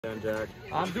Jack.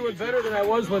 I'm doing better than I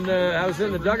was when I was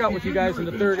in the dugout with you guys in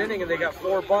the third inning and they got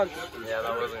 4 bunts. Yeah,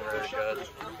 that wasn't very good.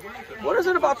 What is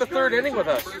it about the third inning with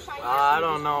us? I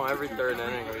don't know. Every third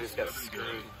inning, we just get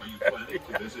screwed.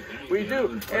 We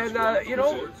do. And, you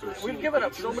know, we've given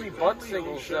up so many bunt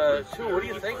singles, too. What do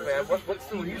you think, man? What's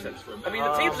the reason? I mean,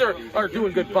 the teams are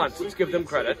doing good bunts. Let's give them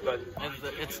credit. But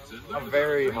it's a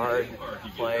very hard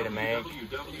play to make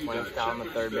when it's down the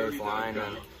third base line.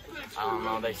 And I don't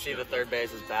know, they see the third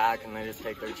base is back and they just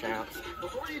take their chance.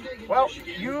 Well,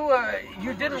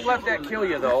 you didn't let that kill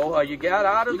you, though. You got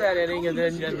out of that inning, and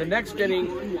then in the next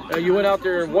inning, you went out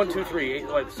there 1, 2, 3,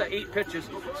 8 pitches.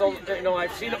 So, you know,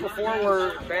 I've seen it before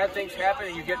where bad things happen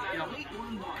and you get, you know,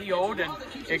 PO'd and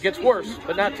it gets worse,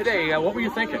 but not today. What were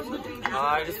you thinking?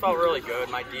 I just felt really good.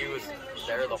 My D was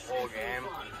there the whole game.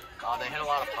 They hit a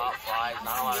lot of pop flies,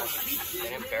 they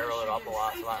didn't barrel it up a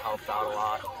lot, so that helped out a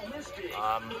lot.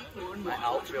 My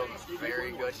outfield was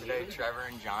very good today, Trevor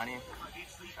and Johnny.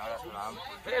 Shout out to them.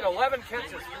 They had 11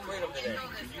 catches between them today.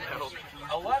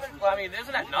 11? Well, I mean,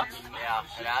 isn't that nuts? Yeah,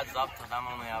 it adds up to them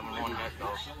only having 1 hit,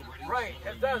 though. Right,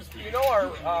 it does. You know,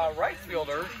 our right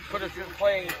fielder could have been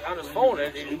playing on his phone,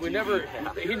 and he never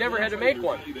had to make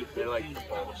one. They like to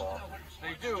pull the ball.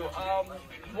 They do.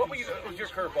 What was your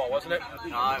curveball, wasn't it?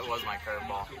 No, it was my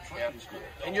curveball. Yeah.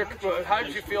 And how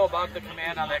did you feel about the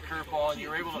command on that curveball? And you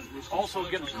were able to also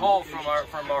get the call from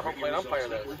our home plate umpire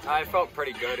there. I felt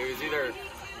pretty good. It was either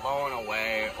low and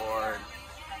away or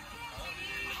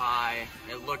high.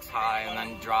 It looks high and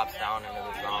then drops down into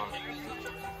the zone.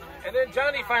 And then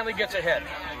Johnny finally gets a hit.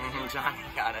 Johnny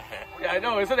got a hit. Yeah, I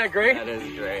know. Isn't that great? That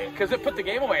is great. Because it put the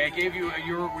game away. It gave you,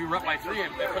 we were up by 3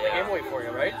 and it put the game away for you,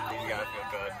 right? You gotta feel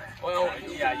good. Well,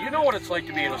 yeah, you know what it's like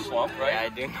to be in a slump, right? Yeah, I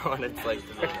do know what it's like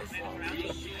to be in a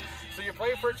slump. So you're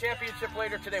playing for a championship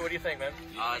later today. What do you think, man?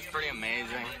 It's pretty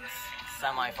amazing.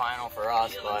 Semi-final for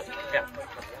us, but yeah,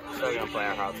 still gonna play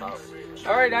our hearts out.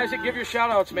 All right, Isaac, give your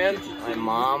shout-outs, man. My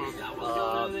mom,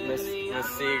 Miss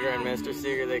Seeger and Mr.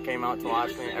 Seeger, they came out to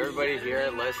watch me. Everybody here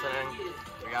listening.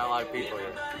 We got a lot of people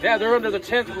here. Yeah, they're under the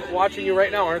tent watching you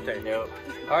right now, aren't they? Yep.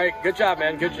 All right, good job,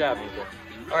 man. Good job. Thank you.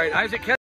 All right, Isaac.